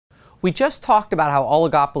We just talked about how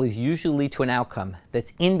oligopolies usually lead to an outcome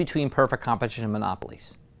that's in between perfect competition and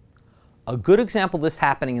monopolies. A good example of this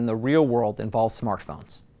happening in the real world involves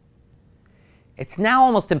smartphones. It's now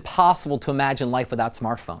almost impossible to imagine life without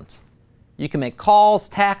smartphones. You can make calls,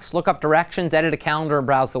 text, look up directions, edit a calendar, and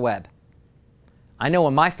browse the web. I know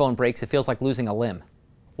when my phone breaks, it feels like losing a limb.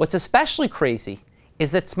 What's especially crazy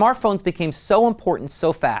is that smartphones became so important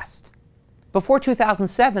so fast. Before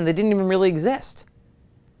 2007, they didn't even really exist.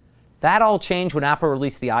 That all changed when Apple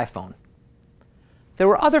released the iPhone. There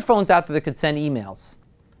were other phones out there that could send emails,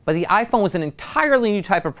 but the iPhone was an entirely new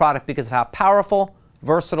type of product because of how powerful,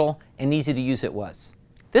 versatile, and easy to use it was.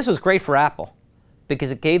 This was great for Apple because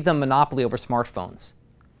it gave them monopoly over smartphones,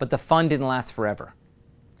 but the fun didn't last forever.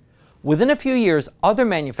 Within a few years, other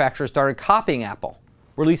manufacturers started copying Apple,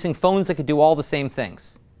 releasing phones that could do all the same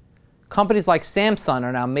things. Companies like Samsung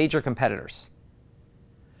are now major competitors.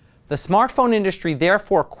 The smartphone industry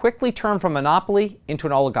therefore quickly turned from monopoly into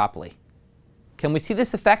an oligopoly. Can we see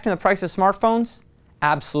this effect in the price of smartphones?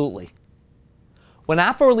 Absolutely. When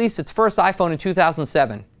Apple released its first iPhone in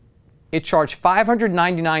 2007, it charged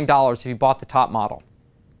 $599 if you bought the top model.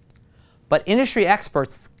 But industry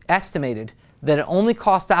experts estimated that it only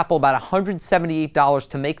cost Apple about $178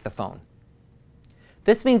 to make the phone.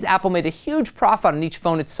 This means Apple made a huge profit on each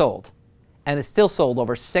phone it sold, and it still sold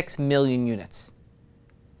over 6 million units.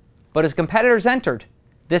 But as competitors entered,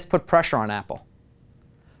 this put pressure on Apple.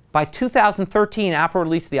 By 2013, Apple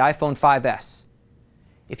released the iPhone 5S.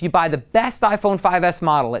 If you buy the best iPhone 5S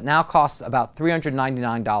model, it now costs about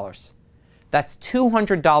 $399. That's a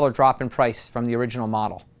 $200 drop in price from the original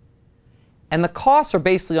model. And the costs are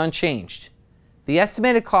basically unchanged. The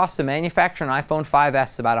estimated cost to manufacture an iPhone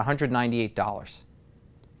 5S is about $198.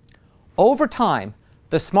 Over time,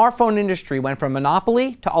 the smartphone industry went from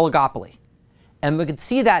monopoly to oligopoly. And we could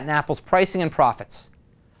see that in Apple's pricing and profits.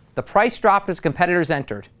 The price dropped as competitors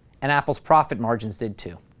entered, and Apple's profit margins did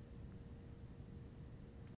too.